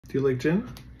Do you like gin?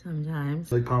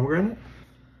 Sometimes. Like pomegranate?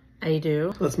 I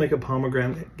do. Let's make a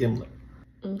pomegranate gimlet.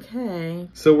 Okay.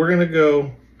 So we're gonna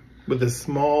go with a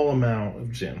small amount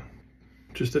of gin.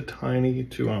 Just a tiny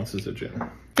 2 ounces of gin.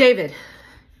 David,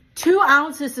 2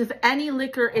 ounces of any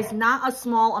liquor is not a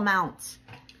small amount.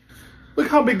 Look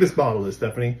how big this bottle is,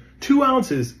 Stephanie. 2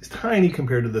 ounces is tiny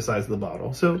compared to the size of the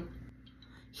bottle. So,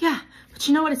 yeah, but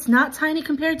you know what it's not tiny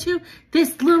compared to?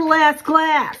 This little ass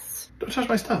glass. don't touch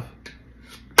my stuff.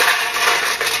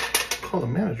 Call the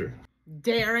manager.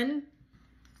 Darren.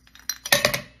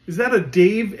 Is that a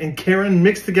Dave and Karen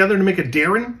mixed together to make a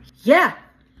Darren? Yeah.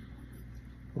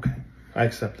 Okay, I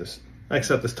accept this. I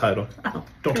accept this title. Oh,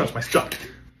 don't touch my stuff.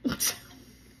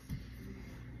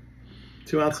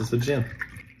 2 ounces of gin.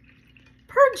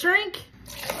 Per drink.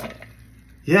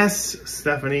 Yes,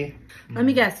 Stephanie. Let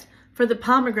me guess. For the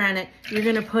pomegranate, you're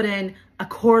going to put in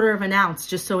 1/4 ounce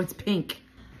just so it's pink.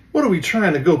 What are we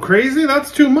trying to go crazy?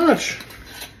 That's too much.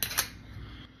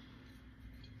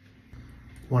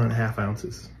 1.5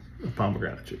 ounces of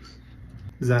pomegranate juice.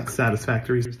 Is that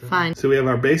satisfactory? Fine. So we have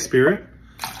our base spirit.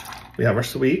 We have our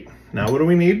sweet. Now what do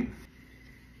we need?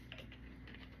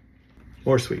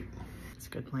 More sweet. That's a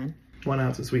good plan. 1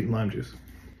 ounce of sweet and lime juice.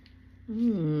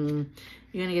 You're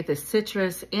going to get the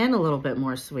citrus and a little bit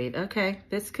more sweet. Okay,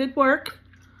 this could work.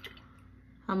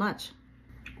 How much?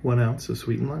 1 ounce of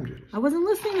sweet and lime juice. I wasn't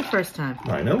listening the first time.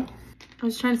 I know. I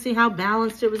was trying to see how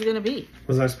balanced it was going to be.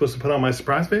 Was I supposed to put on my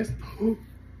surprise face?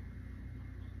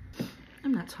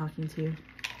 I'm not talking to you.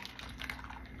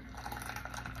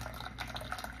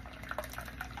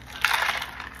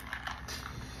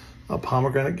 A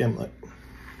pomegranate gimlet.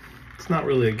 It's not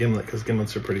really a gimlet because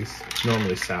gimlets are pretty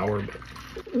normally sour, but...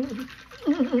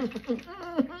 I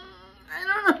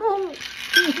don't know.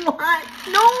 What?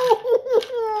 No!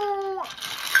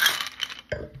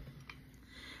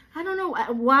 I don't know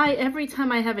why every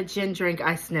time I have a gin drink,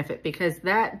 I sniff it because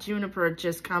that juniper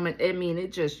just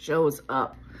it just shows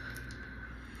up.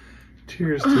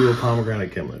 Cheers to a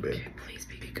pomegranate gimlet, babe. Please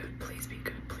be good. Please be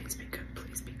good. Please be good.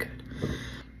 Please be good.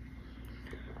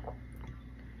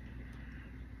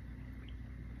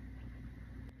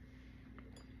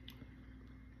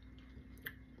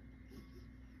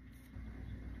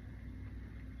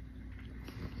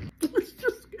 It's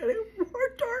just getting more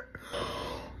dark.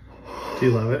 Do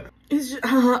you love it? It's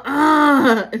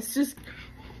just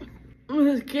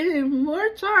it's getting more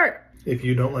tart. If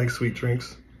you don't like sweet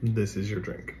drinks, this is your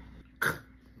drink.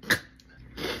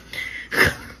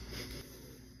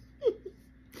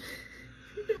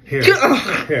 Here.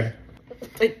 Here.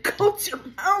 It coats your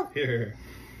mouth. Here.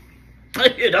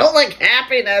 If you don't like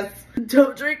happiness,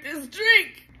 don't drink this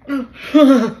drink.